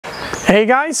Hey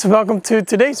guys, welcome to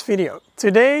today's video.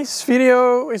 Today's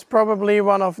video is probably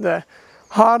one of the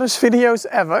hardest videos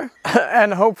ever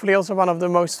and hopefully also one of the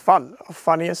most fun,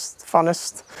 most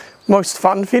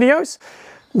fun videos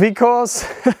because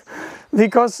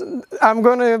I'm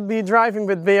gonna be driving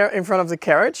with Bear in front of the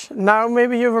carriage. Now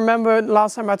maybe you remember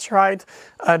last time I tried,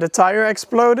 the tire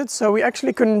exploded, so we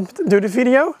actually couldn't do the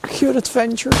video. Cute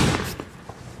adventure.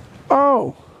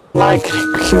 Oh, like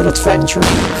cute adventure.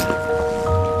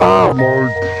 Oh my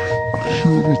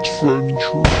cute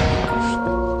adventure.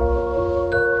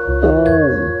 Oh.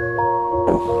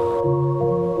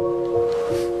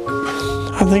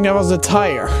 I think that was the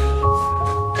tire.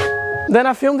 Then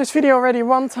I filmed this video already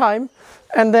one time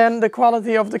and then the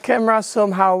quality of the camera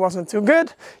somehow wasn't too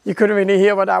good. You couldn't really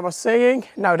hear what I was saying.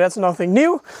 Now that's nothing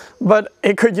new, but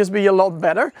it could just be a lot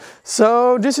better.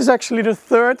 So this is actually the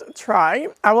third try.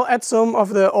 I will add some of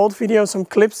the old videos, some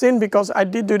clips in, because I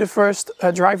did do the first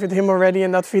drive with him already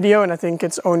in that video, and I think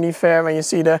it's only fair when you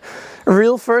see the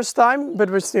real first time, but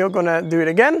we're still gonna do it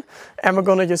again. And we're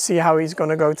gonna just see how he's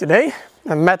gonna go today.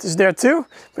 And Matt is there too,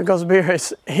 because Bear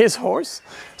is his horse.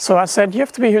 So I said, you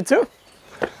have to be here too.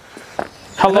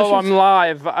 Hello, I'm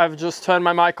live. I've just turned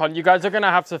my mic on. You guys are gonna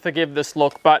have to forgive this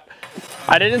look, but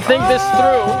I didn't think this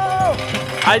through.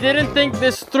 I didn't think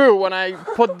this through when I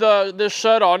put this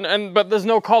shirt on, but there's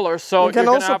no collar, so you can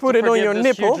also put it on your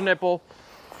nipple. Huge nipple.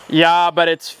 Yeah, but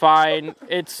it's fine.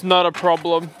 It's not a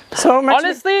problem. So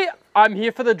honestly, I'm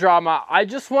here for the drama. I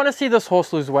just want to see this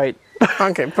horse lose weight.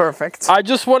 Okay, perfect. I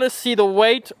just want to see the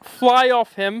weight fly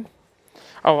off him.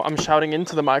 Oh, I'm shouting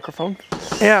into the microphone.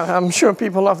 Yeah, I'm sure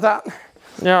people love that.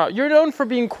 Yeah, you're known for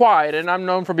being quiet and I'm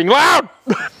known for being loud.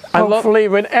 Hopefully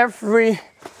with every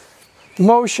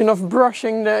motion of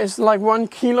brushing there is like 1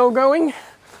 kilo going.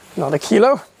 Not a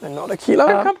kilo, and not a kilo.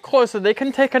 Come closer, they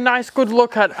can take a nice good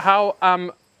look at how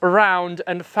round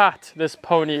and fat this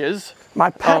pony is. My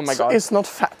pet is not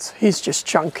fat, he's just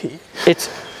chunky. It's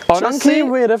honestly chunky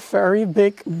with a very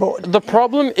big body. The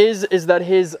problem is that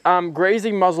his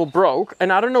grazing muzzle broke,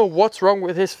 and I don't know what's wrong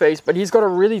with his face, but he's got a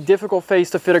really difficult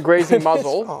face to fit a grazing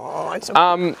muzzle. Oh, it's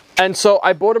and so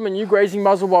I bought him a new grazing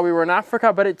muzzle while we were in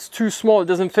Africa, but it's too small, it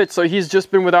doesn't fit, so he's just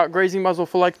been without grazing muzzle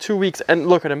for like 2 weeks, and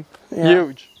look at him,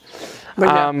 huge.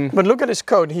 But, but look at his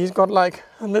coat, he's got like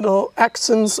a little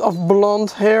accents of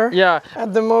blonde hair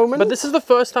at the moment. But this is the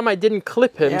first time I didn't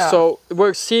clip him, so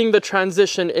we're seeing the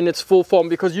transition in its full form,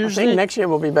 because usually... I think next year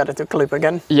will be better to clip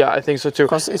again. Yeah, I think so too.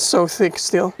 Because it's so thick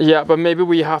still. Yeah, but maybe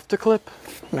we have to clip.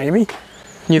 Maybe.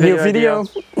 New video.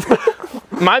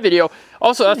 My video.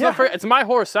 Also, that's not fair. It's my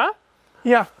horse, huh?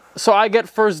 Yeah. So I get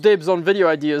first dibs on video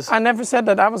ideas. I never said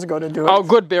that I was going to do it. Oh,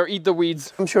 good, Bear, eat the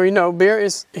weeds. I'm sure you know, Bear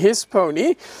is his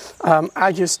pony.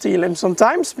 I just steal him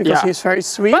sometimes because he's very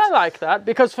sweet. But I like that,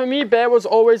 because for me, Bear was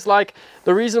always like,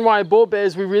 the reason why I bought Bear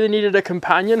is we really needed a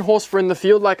companion horse for in the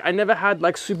field. Like, I never had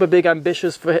like super big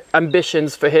ambitions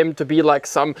for him to be like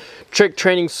some trick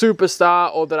training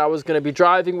superstar, or that I was going to be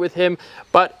driving with him.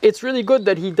 But it's really good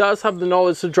that he does have the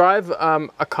knowledge to drive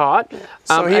a cart.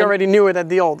 So he already knew it at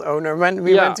the old owner. When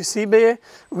we went to see Bear,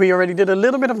 we already did a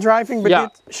little bit of driving,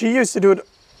 but she used to do it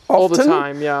often. All the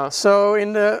time, yeah. So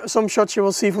in some shots you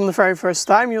will see from the very first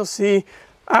time, you'll see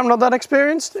I'm not that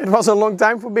experienced. It was a long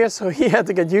time for Bear, so he had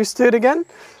to get used to it again.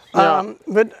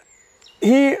 But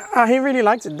he really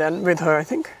liked it then with her, I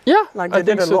think. Yeah, like I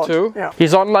think so too. Yeah.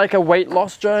 He's on like a weight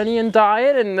loss journey and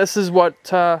diet, and this is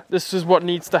what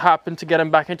needs to happen to get him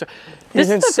back into. This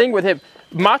is the thing with him.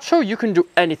 Macho, you can do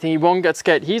anything. He won't get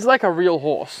scared. He's like a real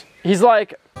horse. He's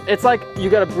like, it's like you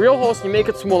get a real horse, you make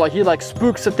it smaller. He like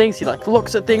spooks at things. He like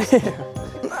looks at things.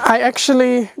 I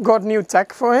actually got new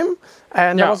tack for him.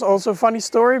 And that was also a funny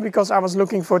story, because I was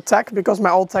looking for tack because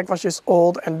my old tack was just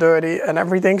old and dirty and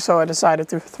everything, so I decided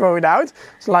to throw it out.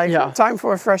 It's like time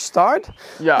for a fresh start.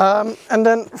 Yeah. And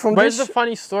then from Where's the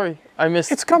funny story? I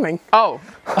missed. It's coming. Oh.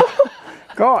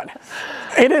 God.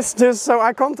 It is just, so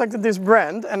I contacted this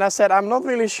brand and I said, I'm not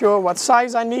really sure what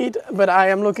size I need, but I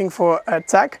am looking for a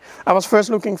tack. I was first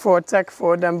looking for a tack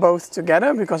for them both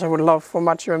together, because I would love for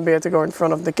Macho and Bear to go in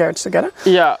front of the carriage together.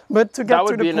 Yeah. But to get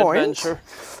to the point,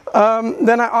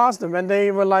 then I asked them and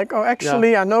they were like, oh,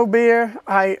 actually, I know Bear.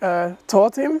 I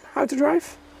taught him how to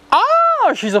drive.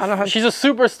 Oh, she's a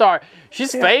superstar.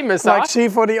 She's famous. Like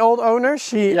for the old owner,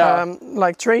 she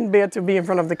like trained Bear to be in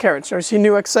front of the carriage, so she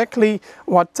knew exactly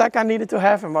what tack I needed to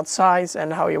have and what size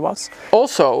and how he was.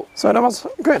 Also, so that was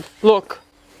good. Look,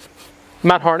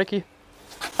 Matt Harneke.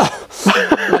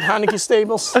 Matt Harneke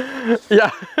Stables.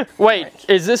 Yeah. Wait,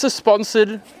 is this a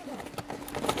sponsored?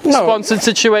 sponsored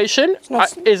situation?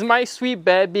 Is my sweet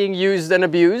bear being used and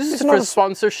abused for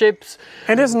sponsorships?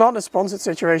 It is not a sponsored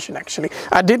situation, actually.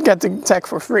 I did get the tag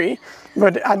for free,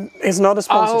 but it's not a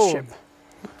sponsorship. Oh,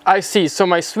 I see. So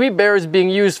my sweet bear is being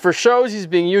used for shows. He's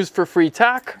being used for free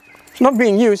tack. Not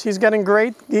being used, he's getting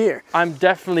great gear. I'm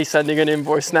definitely sending an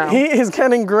invoice now. He is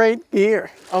getting great gear.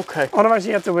 Okay. Otherwise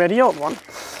you have to wear the old one.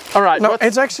 All right. No,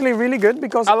 it's actually really good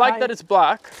because I like that it's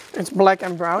black. It's black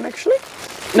and brown actually.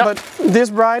 No. But this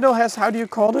bridle has, how do you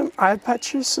call them? Eye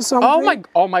patches or something?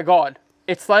 Oh my God.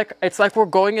 It's like we're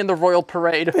going in the royal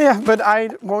parade. Yeah, but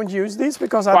I won't use these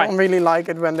because I don't really like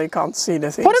it when they can't see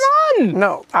the things. Put them on!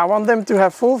 No, I want them to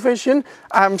have full vision.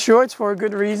 I'm sure it's for a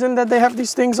good reason that they have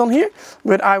these things on here,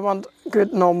 but I want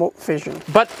good normal vision.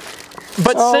 But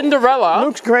so, Cinderella...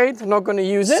 Looks great, I'm not going to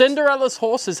use it. Cinderella's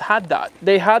horses had that.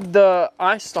 They had the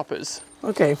eye stoppers.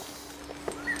 Okay,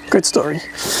 good story.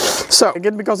 So,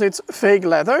 again, because it's fake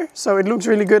leather, so it looks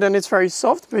really good and it's very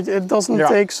soft, but it doesn't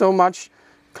take so much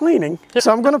cleaning.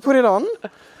 So I'm going to put it on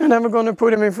and then we're going to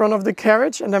put him in front of the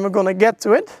carriage and then we're going to get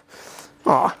to it.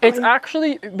 Oh, it's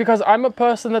actually, because I'm a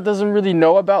person that doesn't really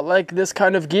know about like this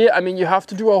kind of gear. I mean, you have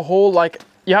to do a whole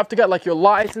you have to get like your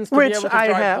license to be able to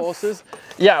drive horses.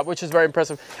 Yeah, which is very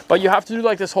impressive. But you have to do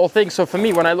like this whole thing. So for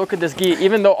me, when I look at this gear,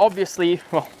 even though obviously,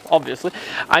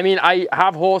 I mean, I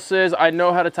have horses, I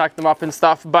know how to tack them up and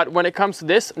stuff. But when it comes to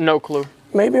this, no clue.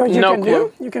 Maybe what you can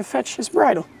do, you can fetch his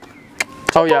bridle.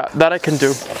 Oh yeah, that I can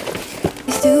do.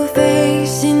 Still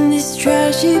facing this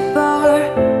trashy bar.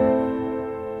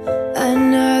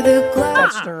 Another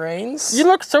glass. That's the reins. You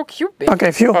look so cute, babe. Okay,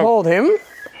 if you hold him,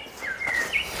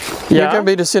 you can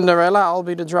be the Cinderella, I'll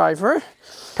be the driver.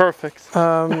 Perfect.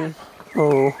 I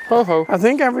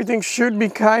think everything should be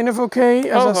kind of okay.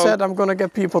 As I said, I'm gonna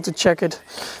get people to check it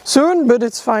soon, but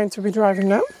it's fine to be driving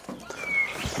now.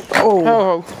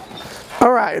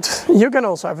 All right, you can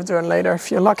also have a turn later if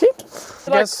you're lucky.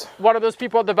 Like one of those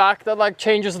people at the back that like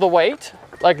changes the weight,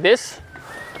 like this.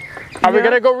 Are we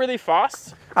gonna go really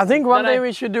fast? I think one day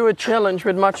we should do a challenge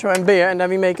with Macho and Bear and then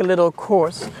we make a little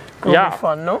course. It would be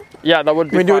fun, no? Yeah, that would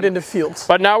be fun. We do it in the fields.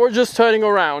 But now we're just turning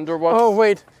around, or what? Oh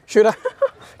wait, should I?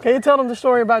 Can you tell them the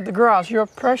story about the grass, your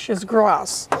precious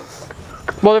grass?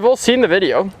 Well, they've all seen the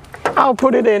video. I'll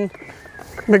put it in,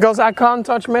 because I can't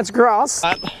touch Matt's grass.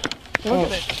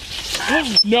 Look at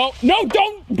it. No,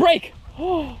 don't break!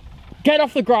 Get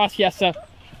off the grass, yes sir.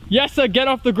 Yes sir, get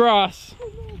off the grass.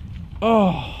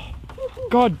 Oh,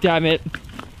 God damn it.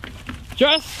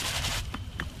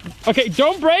 Okay,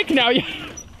 don't break now.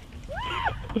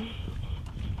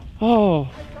 Oh.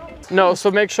 No,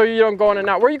 so make sure you don't go in and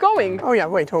out. Where are you going? Oh yeah,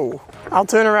 wait, I'll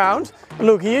turn around.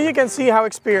 Look, here you can see how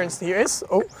experienced he is.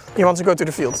 Oh, he wants to go to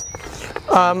the field.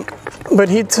 But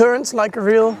he turns like a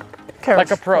real carriage.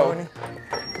 Like a pro. Pony.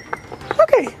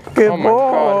 Okay, good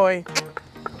boy.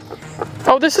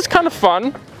 Oh, this is kind of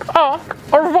fun. Oh,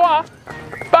 au revoir.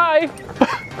 Bye.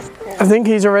 I think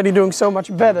he's already doing so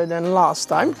much better than last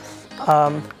time.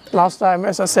 Last time,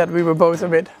 as I said, we were both a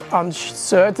bit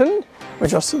uncertain,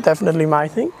 which was definitely my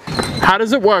thing. How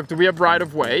does it work? Do we have right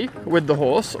of way with the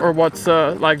horse, or what's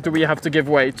like? Do we have to give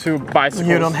way to bicycles?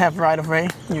 You don't have right of way.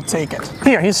 You take it.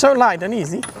 Here, he's so light and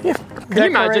easy. Yeah. Can you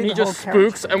imagine he just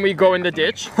spooks and we go in the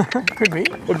ditch? Could be.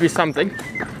 Would be something.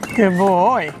 Good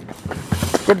boy.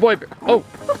 Good boy.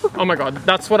 Oh my God.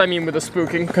 That's what I mean with the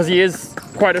spooking, because he is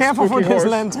quite a Careful spooky with horse.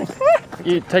 his landing.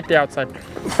 You take the outside.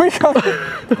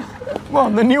 Well,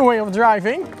 the new way of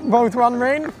driving, both one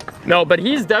rein. No, but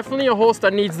he's definitely a horse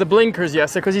that needs the blinkers,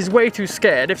 yes, because he's way too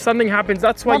scared. If something happens,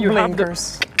 that's why you have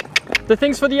the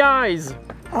things for the eyes.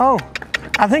 Oh,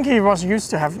 I think he was used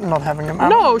to not having them.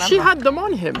 No, she had them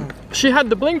on him. She had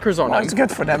the blinkers on him. It's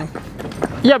good for them.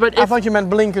 Yeah, but I thought you meant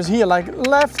blinkers here, like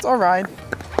left or right.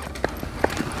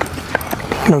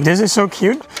 Look, this is so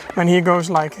cute when he goes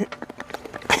like.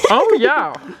 Oh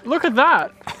yeah, look at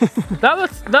that.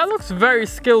 That looks very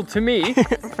skilled to me.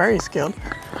 Very skilled.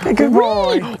 Okay, good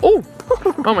boy.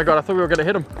 Oh my God, I thought we were gonna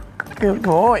hit him. Good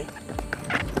boy.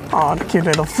 Oh, the cute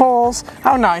little falls.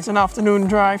 How nice, an afternoon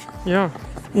drive. Yeah.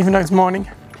 Even though it's morning.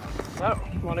 Oh,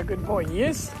 what a good boy he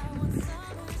is.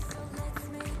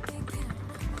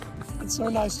 It's so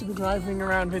nice to be driving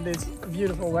around with this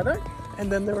beautiful weather. And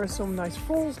then there were some nice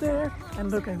falls there.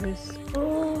 And look at this.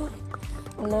 Oh,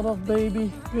 a lot of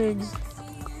baby pigs.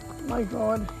 My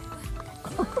God.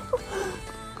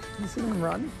 You see them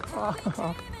run?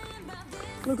 Oh.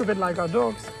 Look a bit like our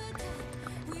dogs.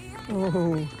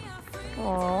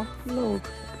 Oh, look.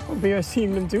 Oh, Bear's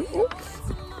seeing them too. Oops.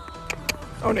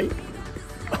 Oh no.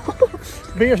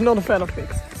 Bear's not a fan of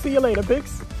pigs. See you later,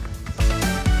 pigs.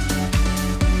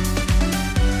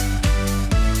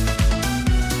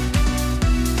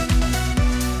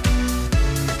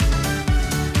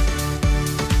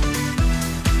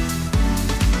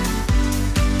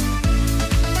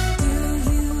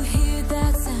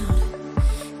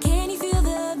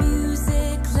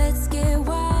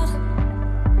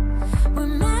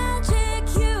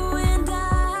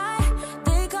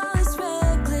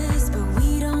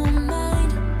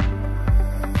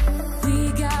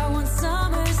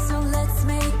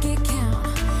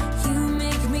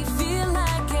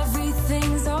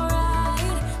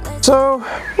 So,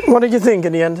 what did you think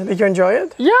in the end? Did you enjoy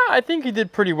it? Yeah, I think he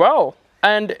did pretty well.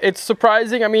 And it's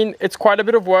surprising. I mean, it's quite a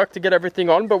bit of work to get everything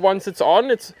on, but once it's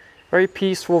on, it's very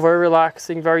peaceful, very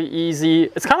relaxing, very easy.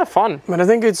 It's kind of fun. But I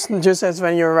think it's just as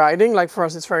when you're riding, like for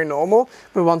us it's very normal,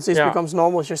 but once this becomes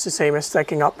normal, it's just the same as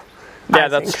stacking up. Yeah,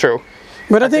 that's true.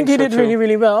 But I think he so did too. really,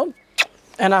 really well.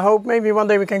 And I hope maybe one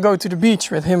day we can go to the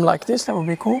beach with him like this. That would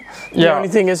be cool. The only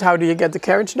thing is, how do you get the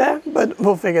carriage there? But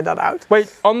we'll figure that out.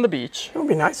 Wait, on the beach? It would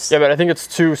be nice. Yeah, but I think it's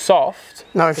too soft.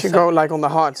 Now, if you go like on the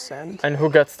hard sand. And who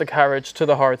gets the carriage to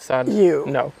the hard sand? You.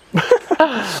 No.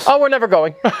 Oh, we're never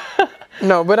going.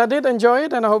 No, but I did enjoy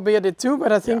it, and I hope Bea did too,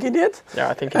 but I think he did. Yeah,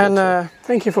 I think he did And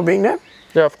thank you for being there.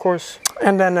 yeah, of course.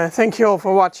 And then thank you all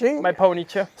for watching. My pony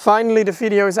chair. Finally, the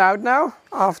video is out now,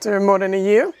 after more than a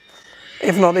year.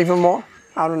 If not even more.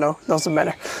 I don't know, doesn't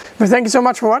matter. But thank you so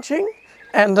much for watching.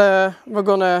 And we're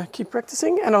gonna keep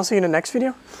practicing, and I'll see you in the next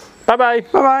video. Bye-bye.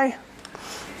 Bye-bye.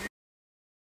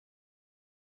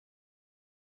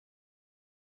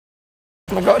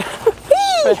 Oh my god.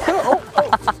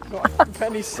 God.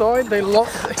 Penny saw it, they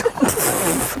lost it.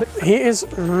 He is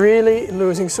really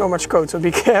losing so much coat, so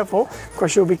be careful,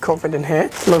 because you'll be covered in hair.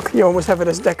 Look, you almost have it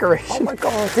as decoration. Oh my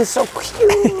god, this is so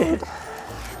cute.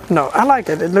 No, I like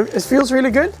it. It feels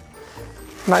really good.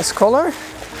 Nice color.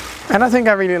 And I think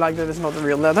I really like that it's not the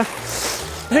real leather.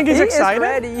 I think he's excited.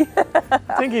 Ready.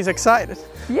 I think he's excited.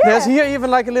 Yeah. There's here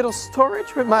even like a little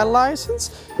storage with my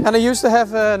license. And I used to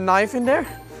have a knife in there.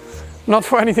 Not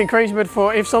for anything crazy, but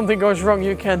for if something goes wrong,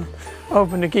 you can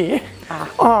open the key.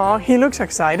 Oh, he looks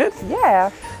excited. Yeah.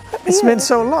 It's been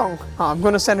so long. Oh, I'm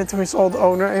gonna send it to his old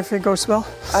owner if it goes well.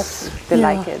 They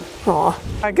like it. Oh,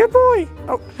 good boy.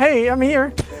 Oh, hey, I'm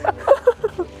here.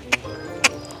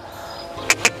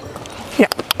 Yeah.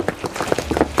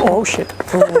 Oh shit.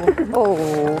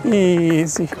 Oh.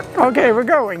 Easy. Okay, we're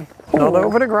going. Not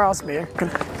over the grass, Bea.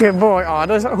 Good boy. Oh,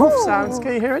 there's hoof sounds.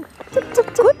 Can you hear it?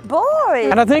 Good boy.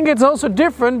 And I think it's also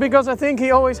different because I think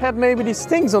he always had maybe these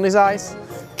stings on his eyes.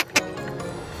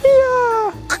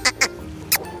 Yeah.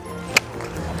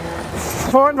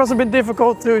 Before it was a bit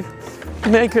difficult to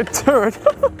make it turn.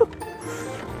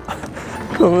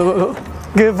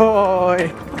 Good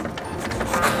boy.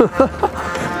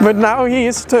 But now he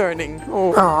is turning.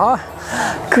 Oh. Aw,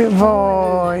 good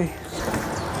boy.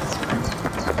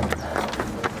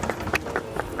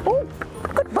 Oh,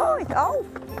 good boy. Oh.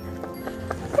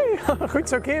 Goed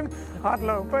zo Kim,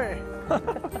 hardlopen.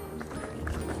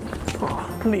 Oh,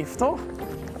 lief toch?